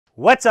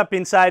What's up,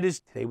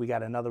 insiders? Today we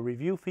got another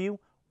review for you.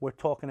 We're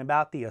talking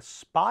about the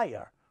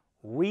Aspire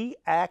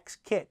Reax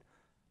Kit.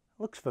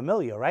 Looks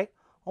familiar, right?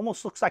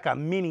 Almost looks like a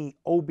mini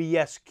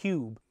OBS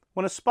Cube.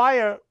 When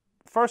Aspire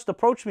first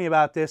approached me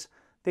about this,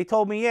 they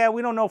told me, yeah,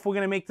 we don't know if we're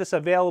going to make this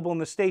available in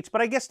the States,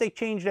 but I guess they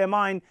changed their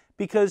mind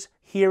because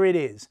here it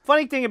is.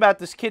 Funny thing about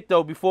this kit,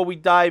 though, before we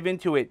dive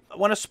into it,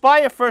 when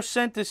Aspire first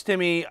sent this to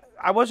me,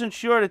 I wasn't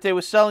sure that they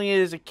were selling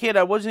it as a kit.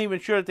 I wasn't even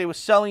sure that they were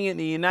selling it in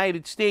the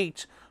United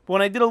States. But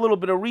when I did a little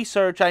bit of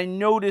research, I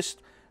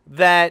noticed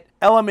that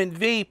Element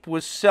Vape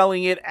was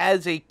selling it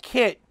as a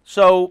kit.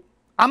 So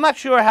I'm not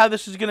sure how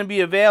this is going to be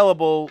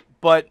available,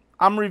 but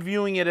I'm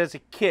reviewing it as a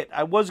kit.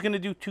 I was going to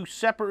do two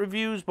separate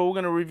reviews, but we're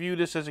going to review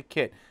this as a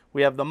kit.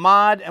 We have the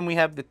mod and we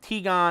have the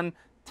TIGON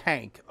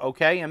tank,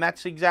 okay? And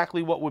that's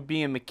exactly what would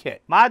be in the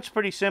kit. Mod's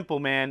pretty simple,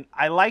 man.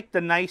 I like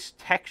the nice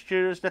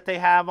textures that they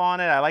have on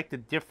it. I like the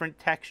different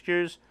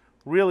textures.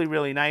 Really,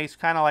 really nice.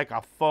 Kind of like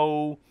a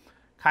faux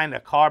kind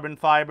of carbon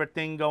fiber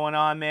thing going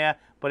on there.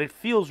 But it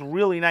feels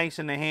really nice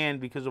in the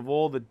hand because of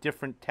all the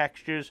different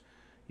textures.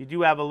 You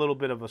do have a little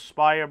bit of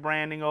Aspire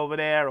branding over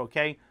there,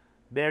 okay?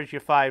 There's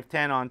your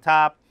 510 on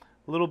top.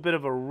 A little bit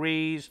of a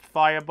raised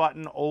fire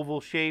button,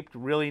 oval shaped,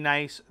 really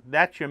nice.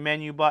 That's your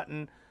menu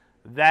button.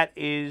 That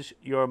is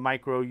your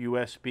micro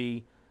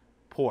USB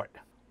port.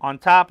 On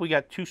top, we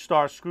got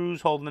 2-star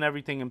screws holding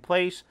everything in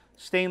place.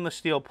 Stainless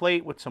steel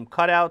plate with some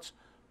cutouts.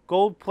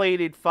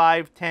 Gold-plated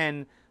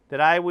 510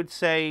 that I would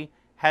say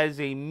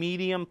has a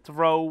medium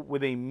throw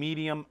with a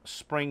medium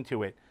spring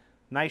to it.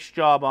 Nice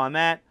job on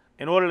that.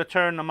 In order to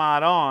turn the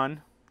mod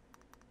on,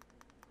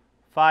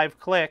 5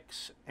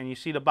 clicks, and you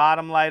see the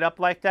bottom light up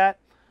like that.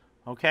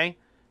 Okay,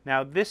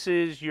 now this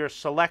is your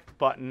select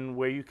button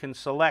where you can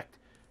select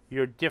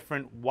your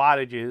different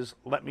wattages.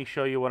 Let me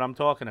show you what I'm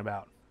talking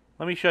about.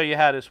 Let me show you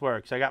how this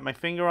works. I got my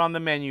finger on the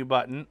menu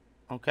button,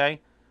 okay?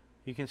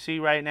 You can see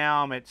right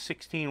now I'm at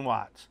 16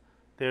 watts.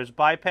 There's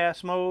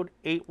bypass mode,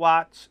 8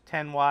 watts,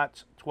 10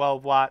 watts,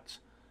 12 watts,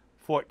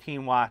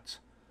 14 watts,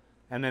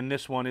 and then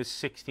this one is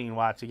 16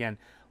 watts again.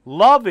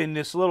 Loving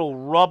this little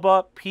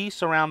rubber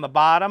piece around the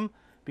bottom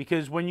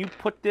because when you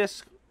put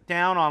this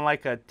down on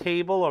like a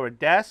table or a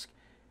desk,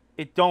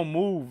 it don't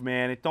move,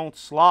 man. It don't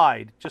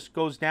slide. It just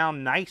goes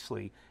down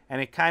nicely,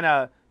 and it kind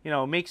of, you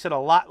know, makes it a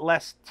lot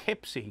less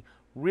tipsy.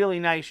 Really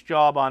nice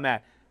job on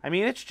that. I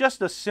mean, it's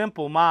just a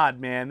simple mod,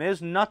 man.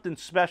 There's nothing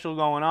special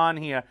going on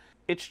here.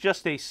 It's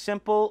just a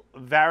simple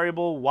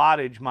variable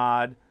wattage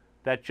mod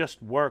that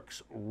just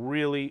works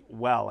really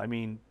well. I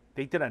mean,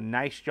 they did a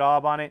nice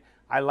job on it.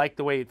 I like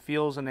the way it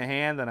feels in the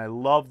hand, and I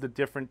love the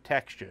different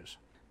textures.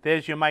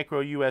 There's your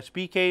micro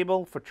USB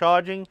cable for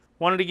charging.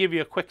 Wanted to give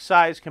you a quick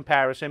size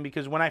comparison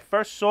because when I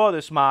first saw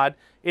this mod,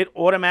 it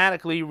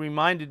automatically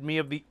reminded me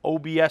of the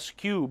OBS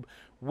Cube,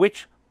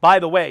 which, by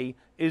the way,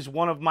 is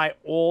one of my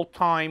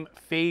all-time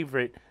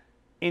favorite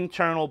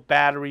internal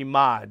battery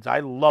mods. I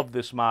love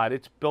this mod.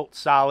 It's built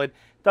solid.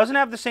 Doesn't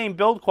have the same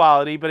build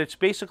quality, but it's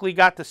basically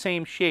got the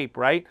same shape,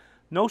 right?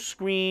 No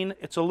screen.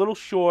 It's a little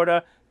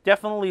shorter,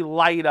 definitely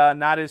lighter,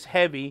 not as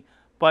heavy,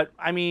 but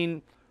I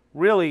mean,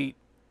 really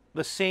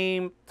the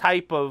same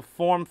type of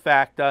form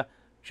factor,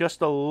 just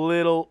a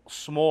little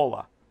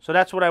smaller. So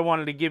that's what I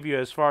wanted to give you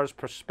as far as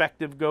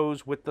perspective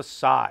goes with the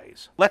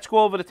size. Let's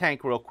go over the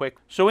tank real quick.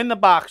 So in the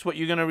box, what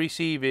you're going to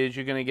receive is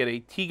you're going to get a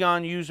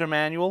TIGON user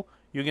manual,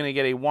 you're going to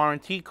get a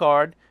warranty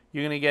card,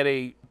 you're going to get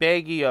a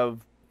baggie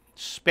of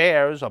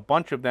spares, a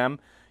bunch of them,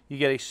 you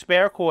get a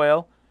spare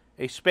coil,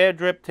 a spare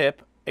drip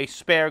tip, a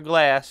spare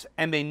glass,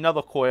 and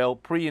another coil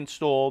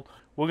pre-installed.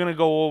 We're going to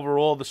go over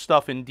all the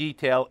stuff in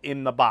detail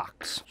in the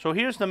box. So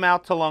here's the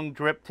mouth to lung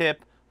drip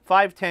tip,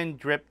 510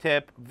 drip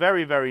tip,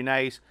 very, very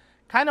nice.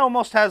 Kind of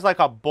almost has like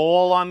a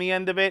ball on the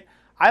end of it.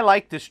 I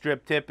like this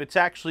drip tip. It's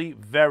actually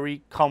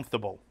very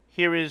comfortable.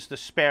 Here is the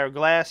spare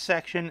glass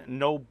section.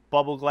 No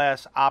bubble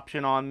glass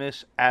option on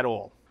this at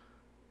all.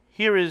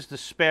 Here is the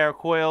spare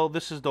coil.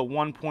 This is the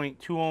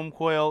 1.2 ohm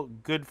coil,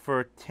 good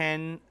for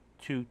 10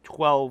 to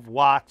 12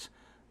 watts.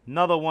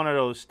 Another one of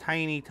those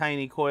tiny,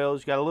 tiny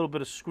coils. You got a little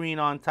bit of screen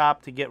on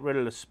top to get rid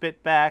of the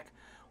spit back,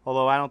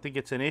 although I don't think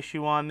it's an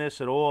issue on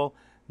this at all.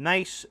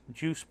 Nice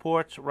juice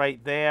ports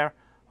right there.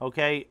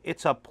 Okay,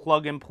 it's a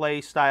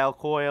plug-and-play style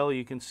coil.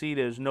 You can see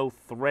there's no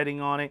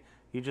threading on it.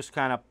 You just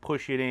kind of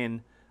push it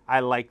in. I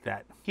like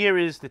that. Here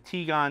is the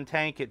TIGON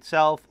tank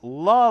itself.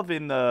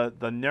 Loving the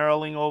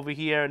knurling over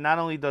here. Not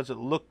only does it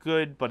look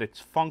good, but it's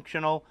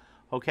functional.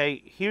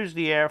 Okay, here's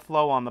the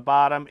airflow on the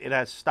bottom. It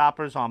has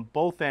stoppers on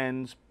both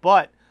ends,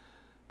 but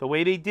the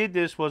way they did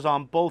this was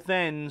on both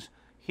ends.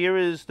 Here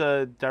is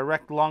the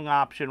direct lung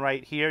option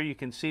right here. You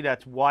can see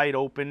that's wide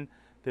open.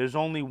 There's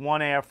only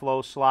one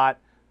airflow slot,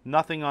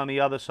 nothing on the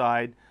other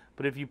side.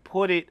 But if you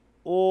put it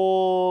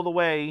all the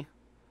way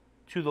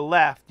to the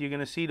left, you're going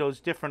to see those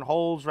different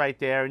holes right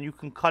there, and you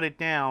can cut it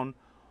down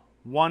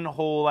one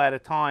hole at a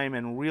time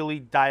and really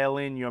dial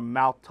in your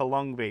mouth to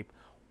lung vape.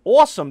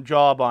 Awesome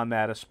job on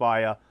that,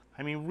 Aspire.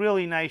 I mean,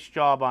 really nice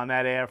job on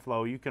that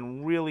airflow. You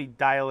can really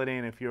dial it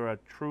in if you're a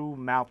true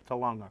mouth to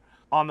lunger.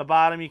 On the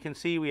bottom, you can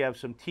see we have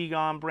some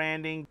TIGON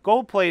branding,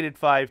 gold-plated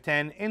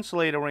 510,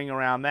 insulator ring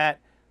around that,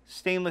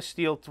 stainless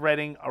steel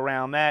threading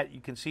around that.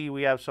 You can see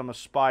we have some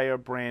Aspire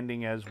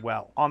branding as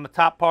well. On the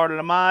top part of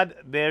the mod,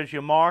 there's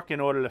your mark in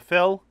order to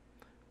fill.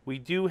 We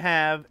do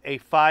have a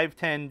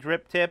 510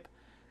 drip tip,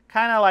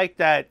 kind of like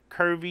that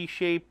curvy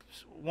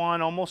shaped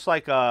one, almost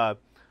like a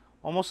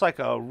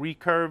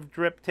recurved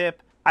drip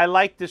tip. I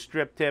like this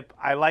drip tip.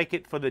 I like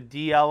it for the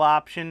DL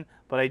option,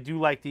 but I do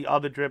like the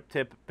other drip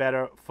tip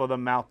better for the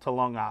mouth to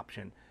lung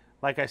option.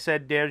 Like I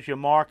said, there's your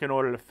mark in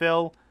order to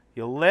fill.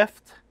 You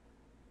lift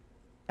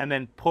and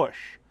then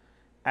push.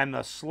 And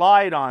the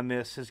slide on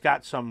this has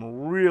got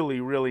some really,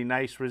 really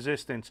nice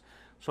resistance.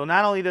 So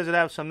not only does it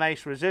have some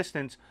nice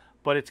resistance,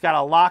 but it's got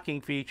a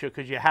locking feature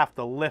because you have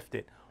to lift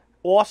it.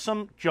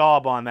 Awesome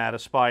job on that,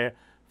 Aspire.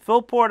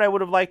 Fill port I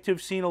would have liked to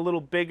have seen a little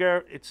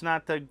bigger. It's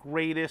not the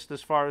greatest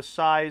as far as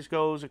size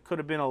goes. It could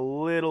have been a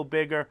little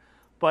bigger,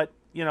 but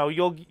you know,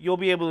 you'll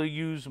be able to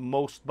use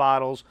most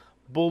bottles.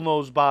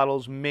 Bullnose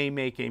bottles may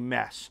make a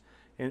mess.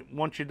 And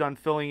once you're done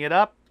filling it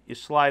up, you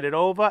slide it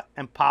over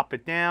and pop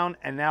it down,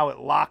 and now it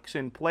locks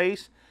in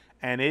place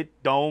and it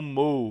don't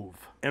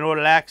move. In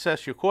order to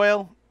access your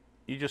coil,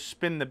 you just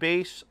spin the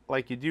base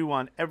like you do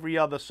on every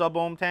other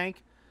sub-ohm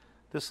tank.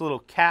 This little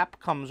cap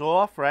comes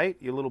off, right?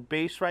 Your little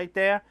base right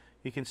there.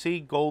 You can see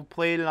gold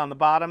plated on the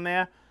bottom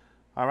there.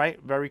 All right,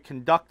 very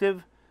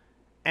conductive.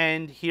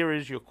 And here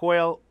is your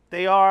coil.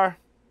 They are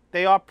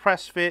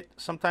press fit.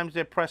 Sometimes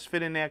they're press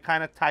fit in there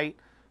kind of tight,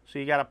 so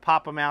you got to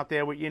pop them out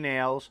there with your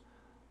nails.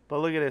 But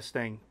look at this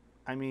thing.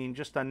 I mean,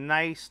 just a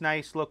nice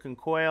looking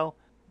coil.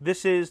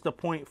 This is the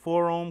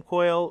 0.4 ohm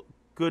coil,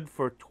 good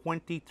for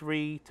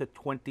 23 to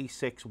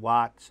 26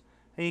 watts.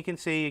 And you can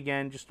see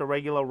again, just a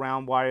regular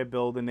round wire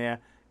build in there.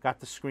 Got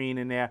the screen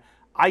in there.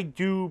 I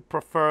do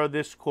prefer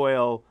this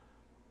coil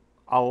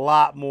a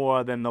lot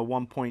more than the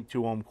 1.2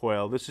 ohm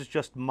coil. This is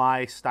just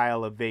my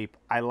style of vape.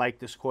 I like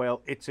this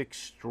coil. It's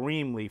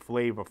extremely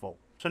flavorful.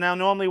 So now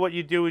normally what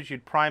you do is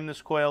you'd prime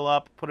this coil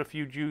up, put a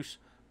few juice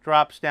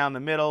drops down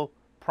the middle,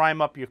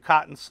 prime up your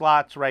cotton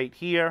slots right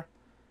here,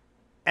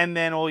 and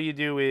then all you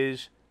do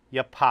is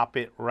you pop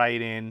it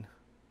right in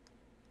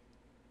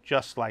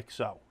just like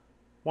so.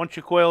 Once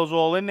your coil's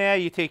all in there,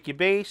 you take your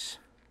base,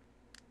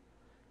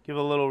 give it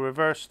a little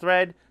reverse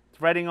thread.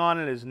 Threading on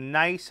it is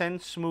nice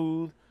and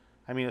smooth.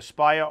 I mean,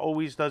 Aspire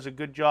always does a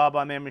good job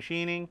on their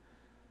machining.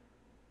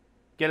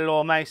 Get it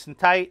all nice and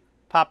tight,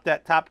 pop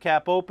that top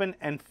cap open,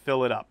 and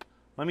fill it up.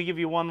 Let me give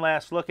you one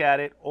last look at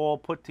it, all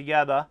put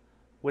together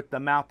with the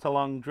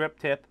mouth-to-lung drip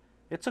tip.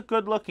 It's a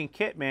good-looking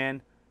kit,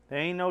 man. There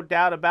ain't no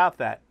doubt about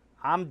that.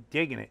 I'm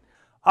digging it.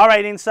 All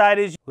right,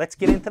 insiders, let's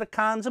get into the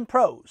cons and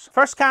pros.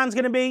 First con's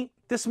going to be,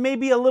 this may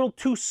be a little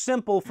too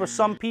simple for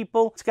some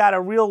people. It's got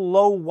a real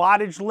low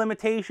wattage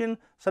limitation,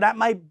 so that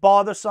might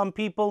bother some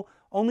people.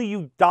 Only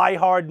you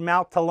die-hard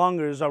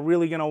mouth-to-lungers are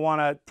really going to want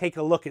to take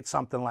a look at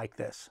something like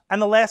this.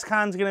 And the last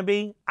con's going to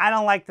be, I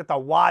don't like that the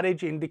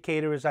wattage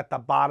indicator is at the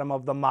bottom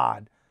of the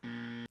mod.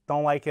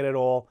 Don't like it at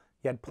all.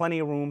 You had plenty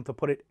of room to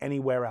put it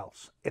anywhere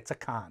else. It's a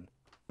con.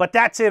 But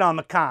that's it on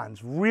the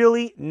cons.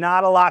 Really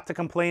not a lot to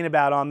complain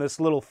about on this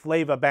little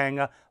flavor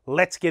banger.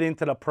 Let's get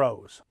into the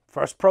pros.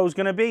 First pro is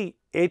going to be,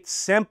 it's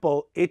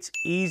simple. It's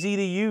easy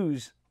to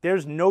use.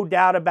 There's no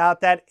doubt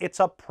about that. It's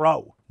a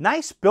pro.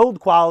 Nice build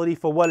quality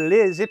for what it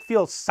is. It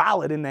feels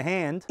solid in the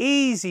hand.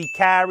 Easy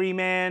carry,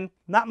 man.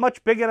 Not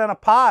much bigger than a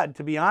pod,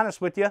 to be honest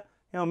with you.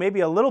 You know, maybe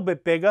a little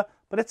bit bigger,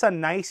 but it's a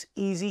nice,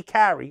 easy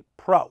carry.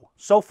 Pro.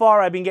 So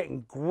far, I've been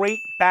getting great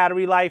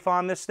battery life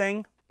on this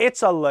thing.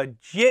 It's a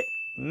legit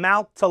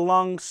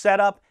mouth-to-lung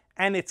setup,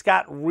 and it's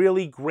got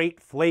really great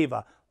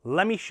flavor.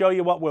 Let me show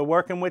you what we're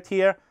working with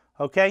here,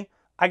 okay?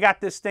 I got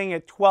this thing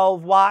at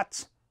 12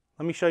 watts.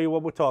 Let me show you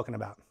what we're talking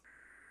about.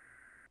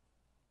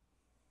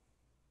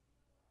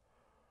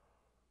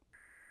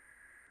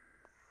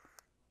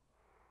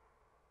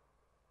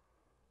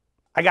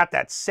 I got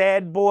that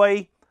sad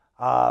boy,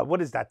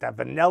 what is that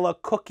vanilla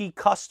cookie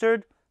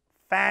custard.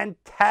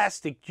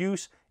 Fantastic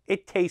juice.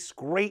 It tastes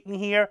great in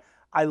here.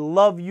 I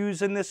love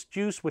using this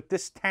juice with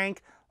this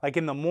tank, like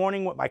in the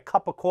morning with my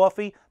cup of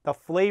coffee. The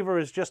flavor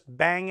is just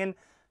banging.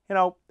 You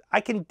know,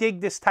 I can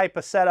dig this type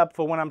of setup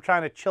for when I'm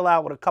trying to chill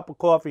out with a cup of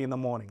coffee in the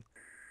morning.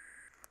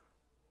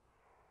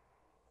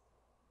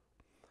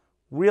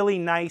 Really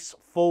nice,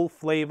 full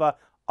flavor.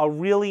 A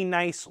really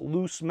nice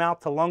loose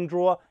mouth-to-lung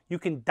draw. You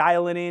can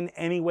dial it in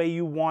any way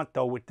you want,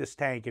 though, with this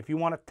tank. If you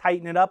want to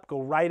tighten it up,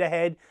 go right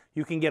ahead.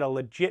 You can get a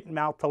legit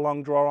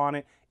mouth-to-lung draw on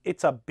it.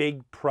 It's a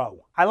big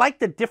pro. I like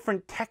the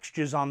different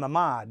textures on the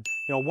mod.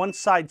 You know, one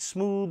side's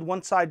smooth,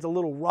 one side's a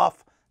little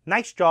rough.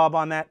 Nice job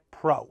on that,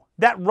 pro.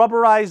 That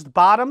rubberized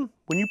bottom,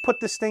 when you put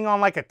this thing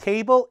on like a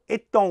table,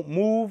 it don't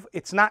move.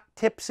 It's not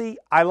tipsy.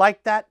 I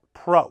like that,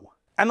 pro.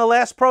 And the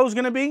last pro is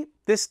going to be,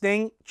 this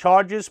thing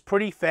charges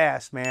pretty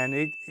fast,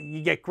 man.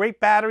 You get great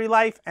battery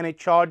life, and it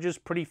charges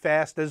pretty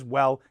fast as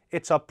well.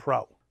 It's a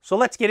pro. So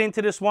let's get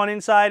into this one,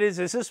 insiders.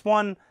 Is this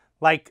one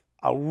like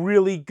a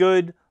really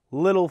good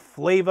little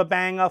flavor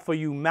banger for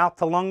you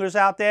mouth-to-lungers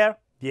out there?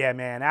 Yeah,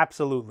 man,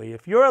 absolutely.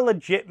 If you're a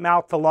legit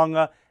mouth to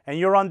lunger and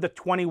you're under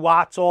 20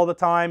 watts all the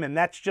time and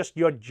that's just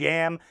your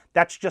jam,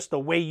 that's just the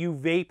way you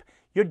vape,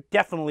 you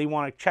definitely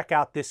want to check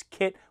out this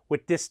kit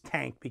with this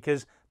tank,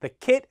 because the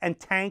kit and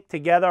tank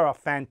together are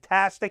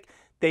fantastic.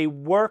 They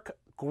work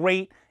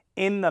great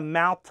in the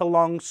mouth to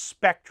lung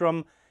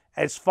spectrum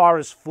as far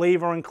as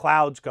flavor and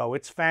clouds go.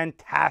 It's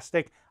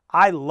fantastic.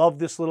 I love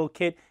this little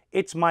kit.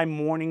 It's my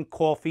morning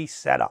coffee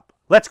setup.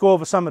 Let's go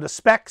over some of the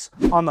specs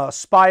on the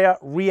Aspire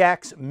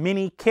Reax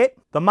Mini Kit.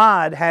 The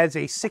mod has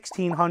a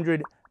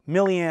 1600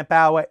 milliamp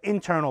hour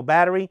internal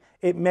battery.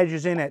 It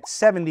measures in at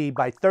 70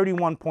 by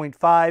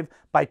 31.5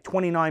 by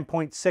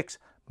 29.6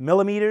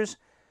 millimeters.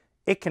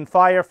 It can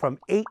fire from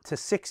 8 to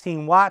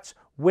 16 watts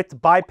with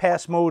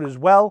bypass mode as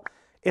well.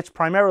 It's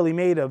primarily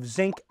made of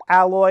zinc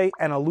alloy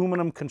and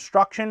aluminum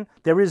construction.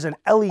 There is an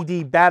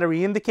LED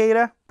battery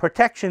indicator.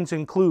 Protections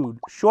include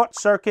short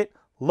circuit,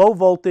 low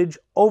voltage,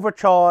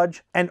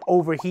 overcharge, and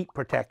overheat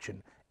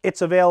protection.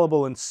 It's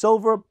available in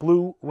silver,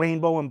 blue,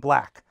 rainbow, and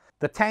black.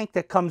 The tank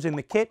that comes in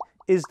the kit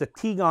is the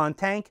TIGON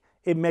tank.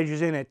 It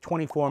measures in at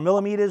 24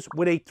 millimeters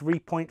with a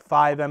 3.5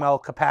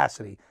 ml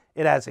capacity.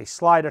 It has a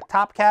slider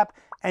top cap,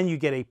 and you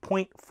get a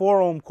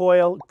 0.4 ohm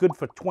coil, good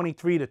for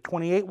 23 to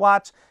 28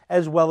 watts,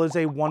 as well as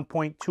a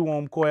 1.2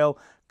 ohm coil,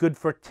 good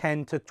for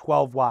 10 to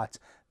 12 watts.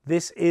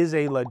 This is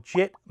a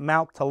legit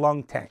mouth to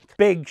lung tank.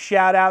 Big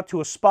shout out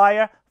to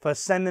Aspire for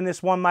sending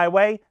this one my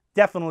way.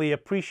 Definitely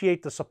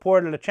appreciate the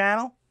support of the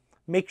channel.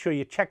 Make sure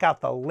you check out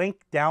the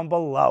link down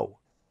below.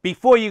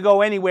 Before you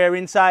go anywhere,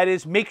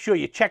 insiders, make sure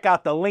you check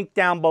out the link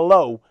down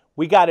below.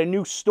 We got a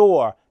new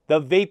store,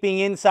 the Vaping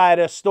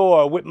Insider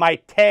store, with my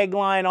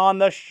tagline on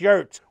the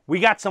shirts. We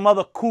got some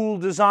other cool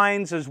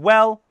designs as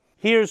well.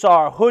 Here's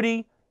our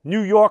hoodie,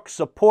 New York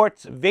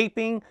supports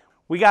vaping.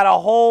 We got a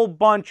whole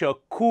bunch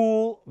of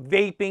cool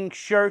vaping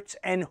shirts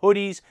and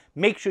hoodies.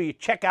 Make sure you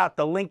check out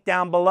the link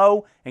down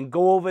below and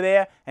go over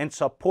there and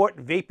support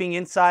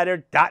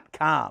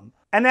vapinginsider.com.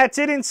 And that's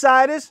it,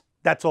 insiders.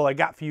 That's all I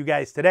got for you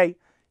guys today.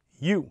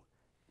 You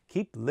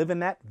keep living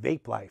that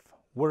vape life.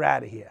 We're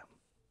out of here.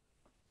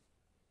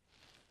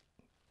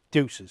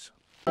 Deuces.